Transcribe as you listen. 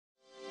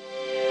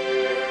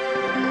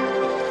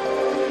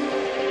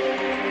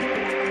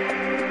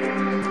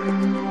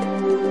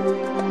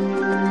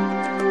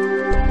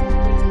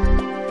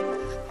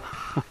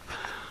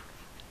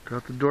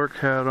Got the dork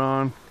hat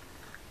on.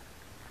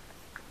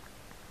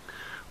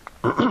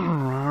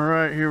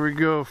 Alright, here we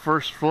go.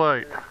 First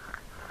flight.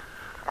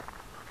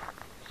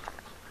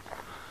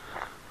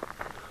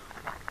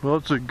 Well,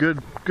 it's a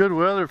good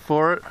weather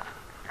for it.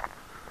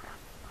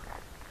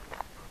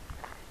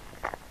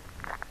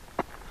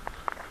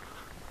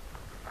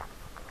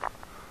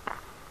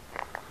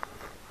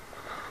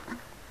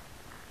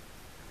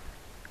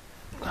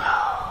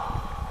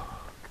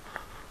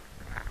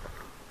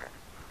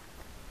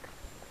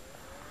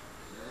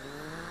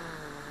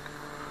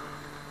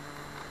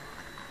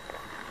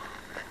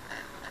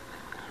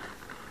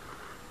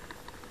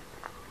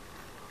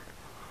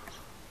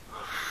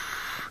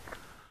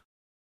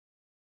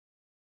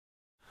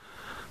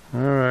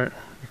 Alright,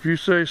 if you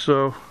say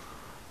so.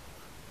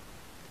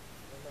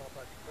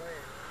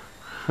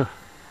 Well,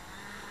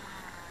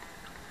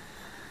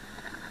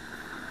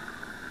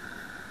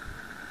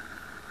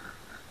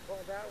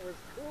 that was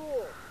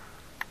cool.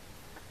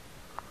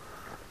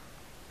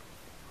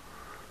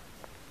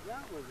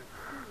 That was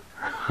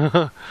a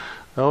cool.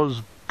 That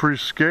was pretty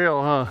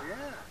scale, huh?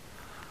 Yeah.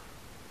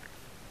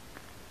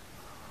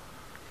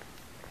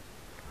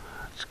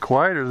 It's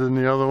quieter than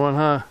the other one,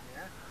 huh? Yeah.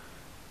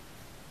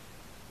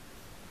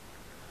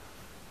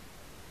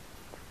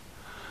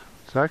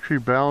 It's actually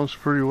balanced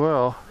pretty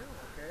well.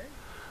 Okay.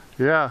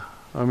 Yeah,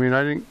 I mean,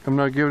 I'm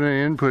not giving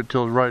any input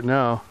till right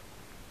now.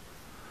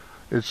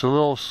 It's a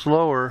little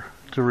slower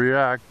to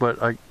react,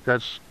 but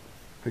that's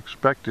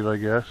expected, I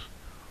guess.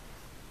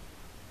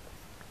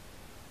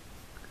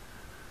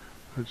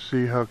 Let's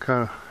see how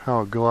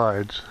it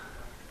glides.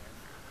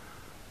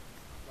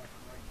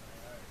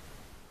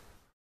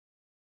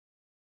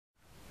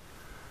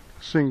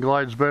 This thing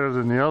glides better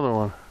than the other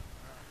one.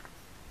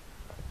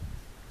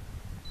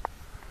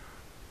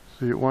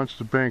 See, it wants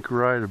to bank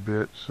right a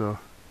bit, so.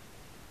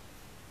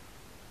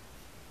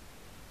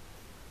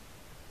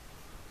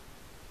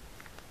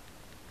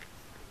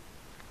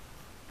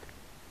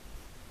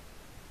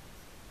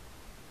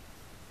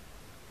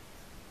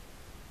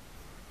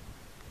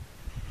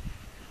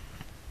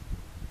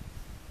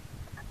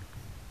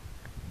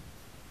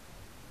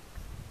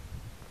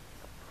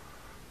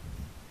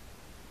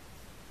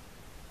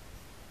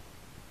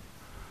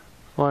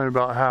 Flying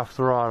about half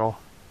throttle.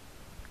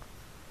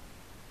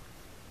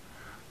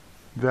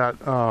 That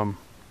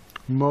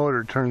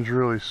motor turns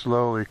really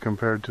slowly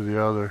compared to the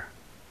other.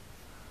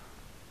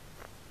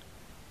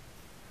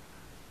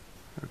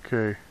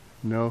 Okay,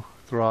 no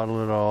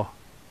throttle at all.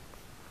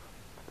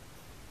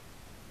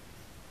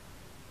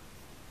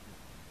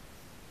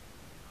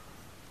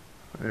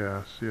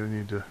 Yeah, see, I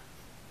need to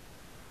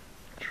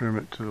trim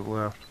it to the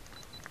left.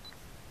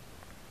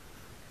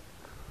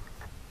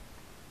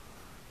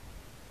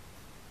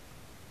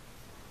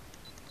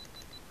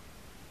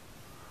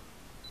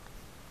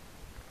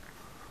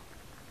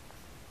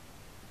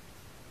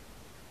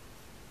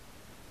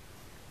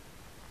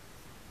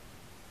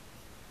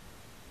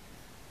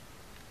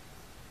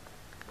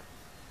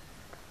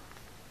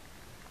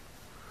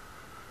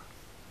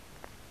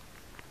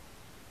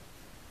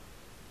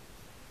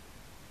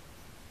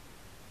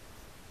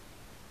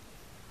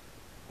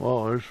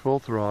 Well, there's full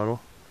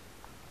throttle.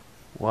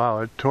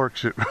 Wow, it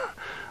torques it.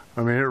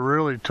 I mean, it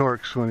really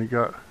torques when you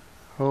got,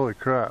 holy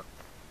crap.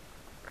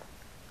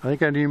 I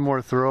think I need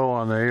more throw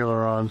on the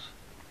ailerons.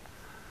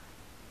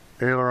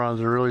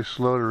 Ailerons are really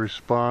slow to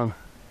respond.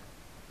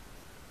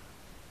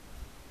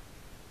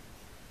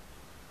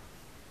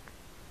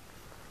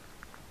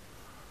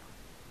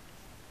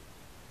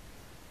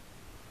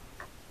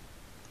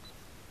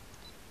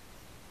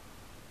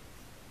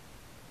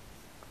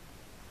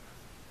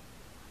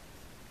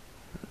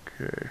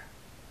 Okay.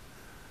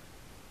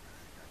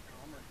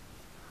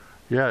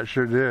 Yeah, it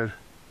sure did.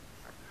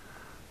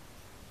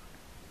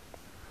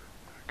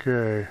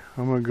 Okay,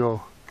 I'm gonna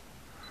go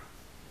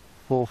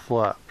full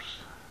flaps.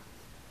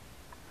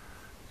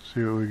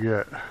 See what we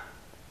get.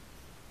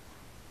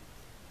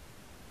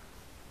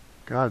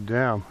 God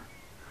damn.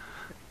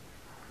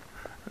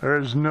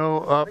 There's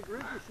no up.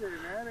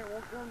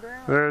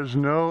 There's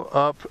no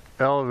up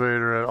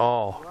elevator at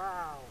all.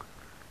 Wow.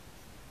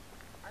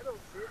 I don't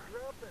see it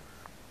dropping.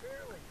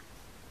 Barely.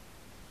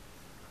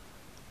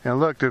 And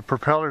look, the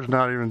propeller's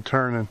not even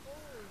turning.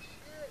 Holy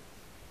shit.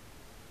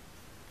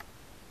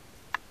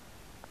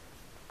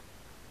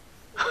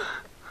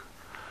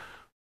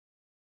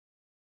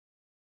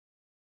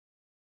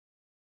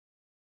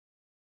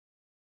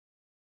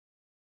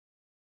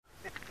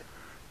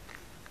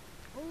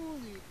 Holy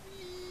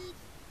beep.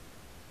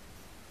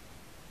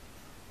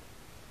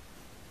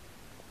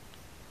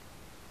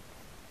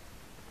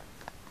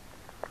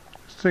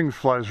 This thing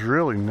flies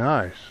really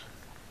nice.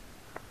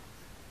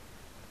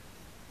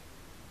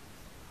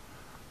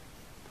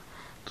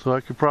 So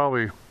I could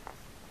probably,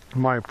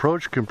 my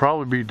approach can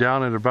probably be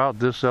down at about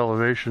this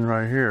elevation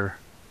right here.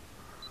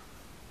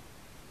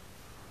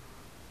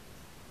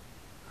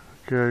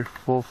 Okay,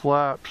 full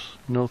flaps,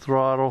 no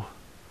throttle.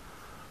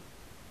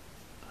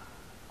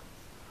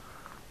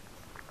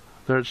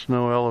 There's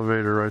no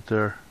elevator right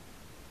there.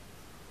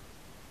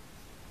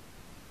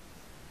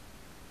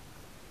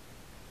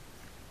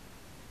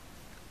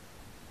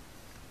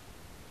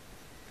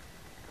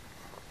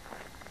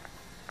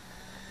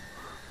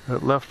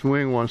 That left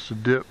wing wants to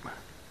dip.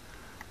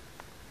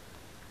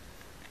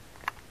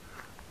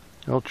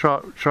 I'll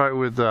try it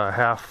with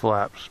half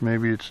flaps.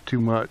 Maybe it's too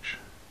much.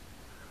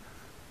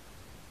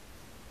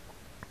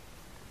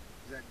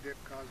 Is that dip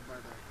caused by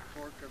the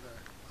torque of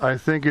the... I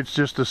think it's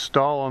just a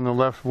stall on the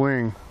left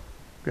wing.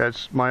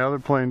 That's my other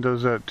plane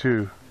does that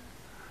too.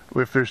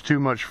 If there's too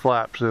much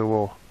flaps, it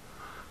will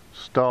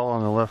stall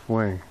on the left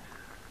wing.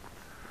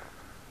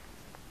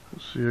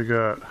 Let's see, I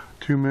got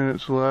 2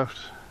 minutes left.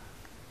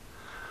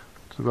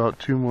 It's about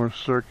 2 more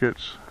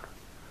circuits.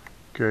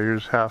 Okay,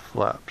 here's half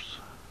flaps.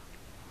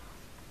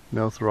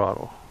 No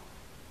throttle.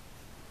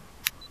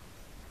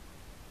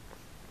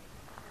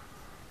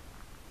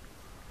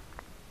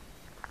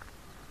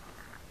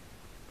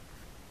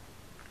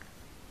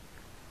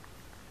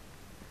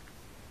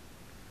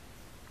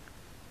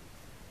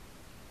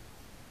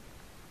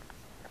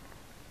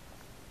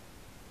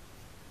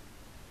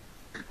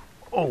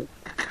 Oh,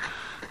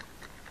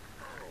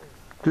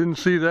 didn't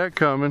see that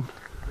coming.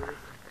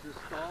 Just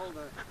stalled.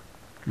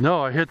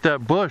 No, I hit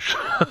that bush.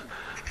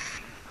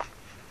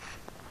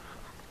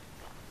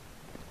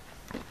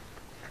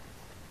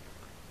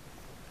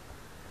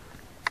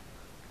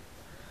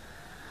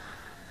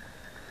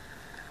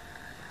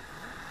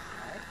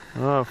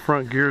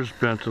 Front gear's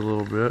bent a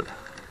little bit.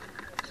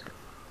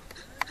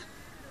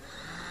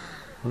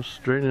 Let's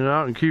straighten it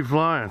out and keep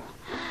flying.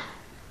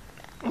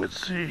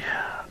 Let's see.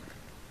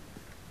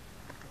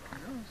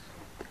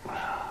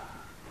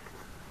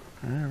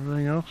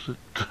 Everything else, it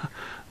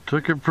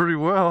took it pretty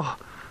well.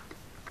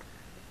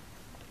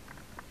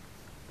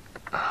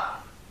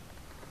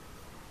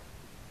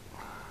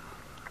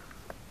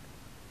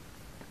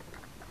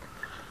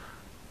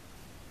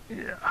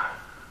 Yeah.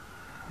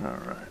 All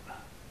right.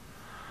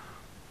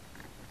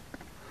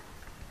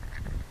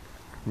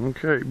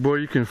 Okay, boy,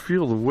 you can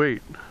feel the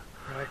weight.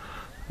 Right.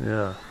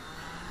 Yeah.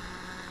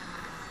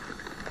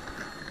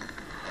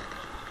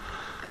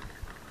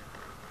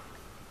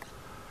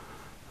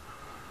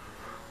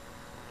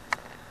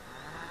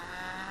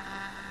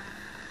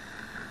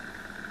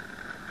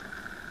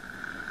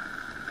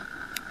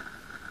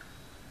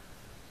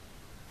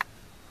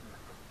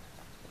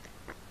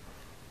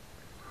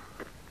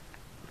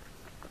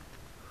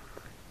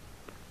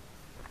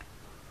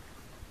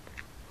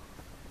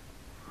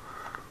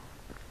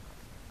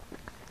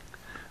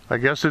 I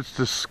guess it's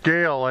the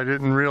scale. I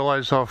didn't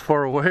realize how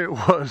far away it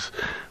was.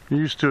 I'm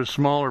used to a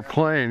smaller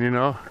plane, you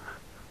know.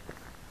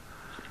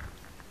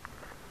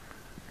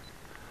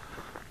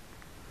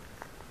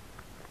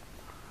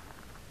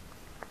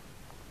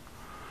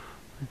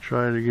 Let me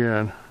try it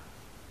again.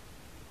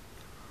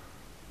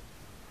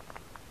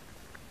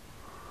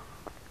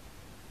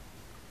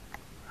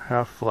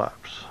 Half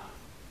flaps.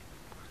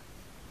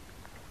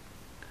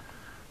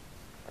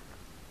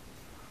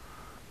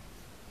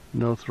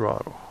 No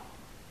throttle.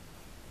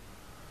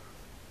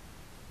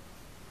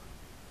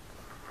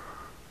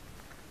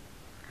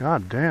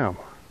 God damn.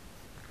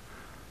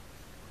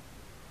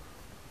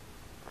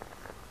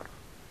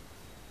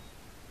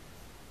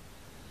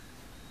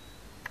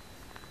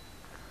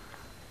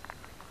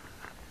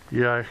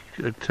 Yeah,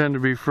 I tend to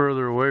be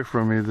further away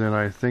from me than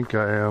I think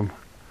I am.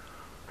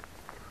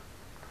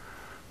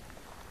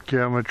 Okay,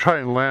 I'm gonna try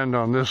and land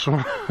on this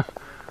one.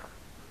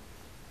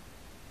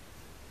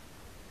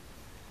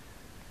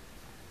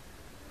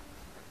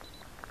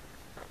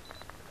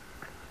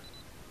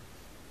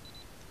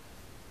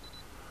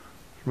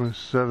 My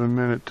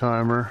 7-minute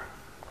timer.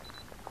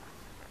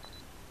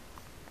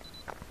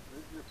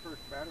 This is your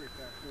first battery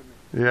test,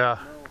 isn't it? Yeah,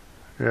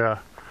 yeah.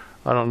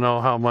 I don't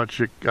know how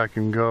much I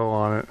can go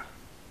on it.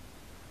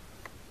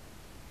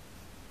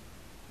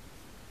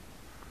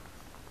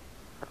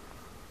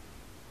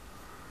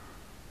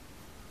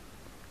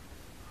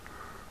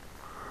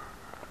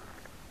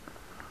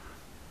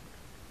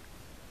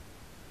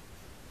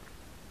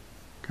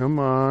 Come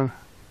on.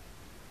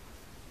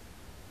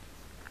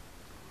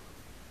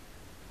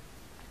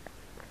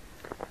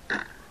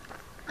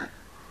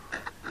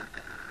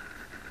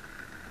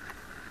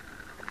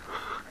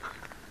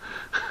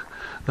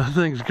 That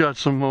thing's got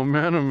some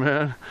momentum,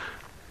 man.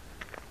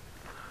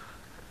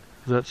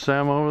 Is that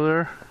Sam over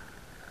there?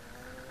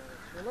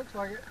 It looks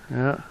like it.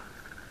 Yeah.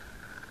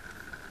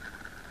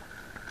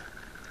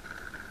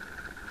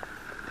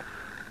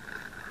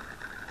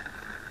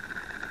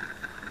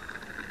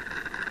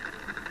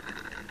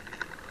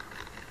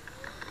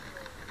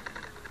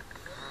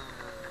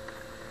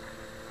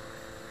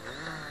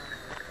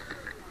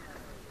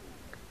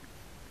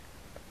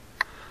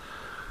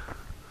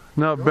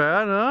 Not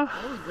bad, huh?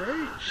 That was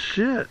great.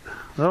 Shit,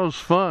 that was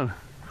fun.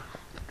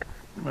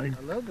 I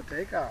love the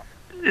takeoff.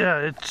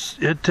 Yeah,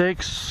 it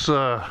takes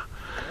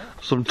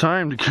some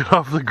time to get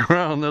off the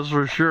ground, that's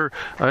for sure.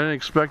 I didn't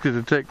expect it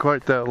to take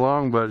quite that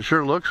long, but it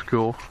sure looks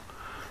cool.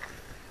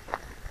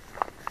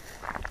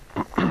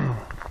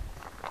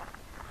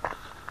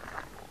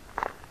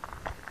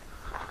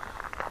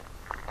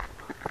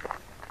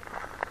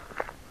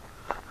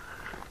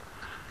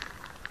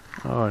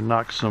 Oh, I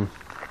knocked some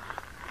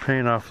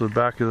paint off the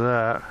back of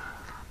that.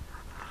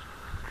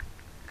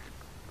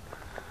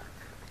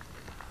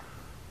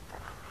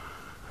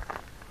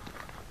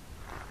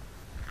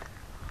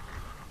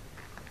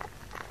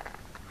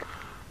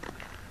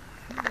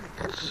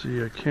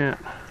 see, I can't.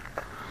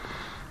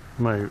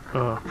 My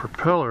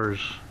propellers.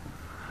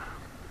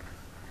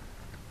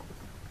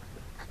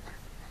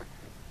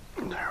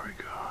 There we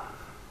go.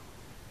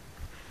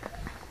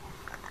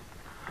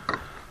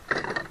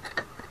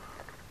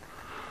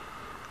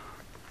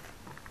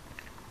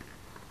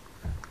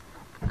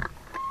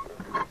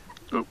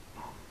 Oh.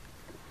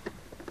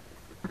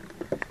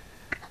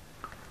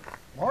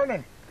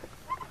 Morning.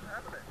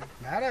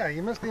 Nada,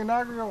 you missed the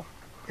inaugural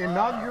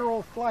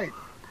flight.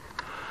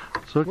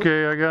 It's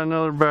okay, I got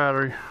another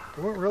battery.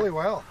 It went really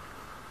well.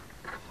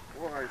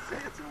 Well, I see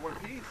it's in one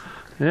piece.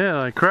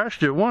 Yeah, I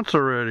crashed it once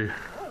already.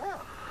 Oh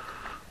wow.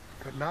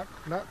 But not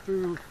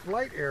through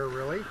flight error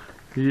really.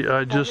 Yeah,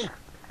 I just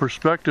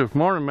perspective.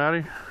 Morning,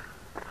 Matty.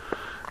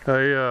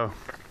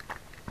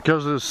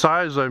 Because of the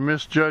size, I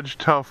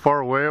misjudged how far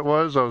away it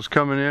was. I was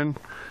coming in,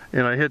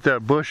 and I hit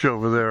that bush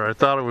over there. I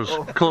thought it was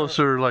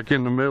closer, like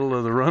in the middle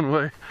of the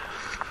runway.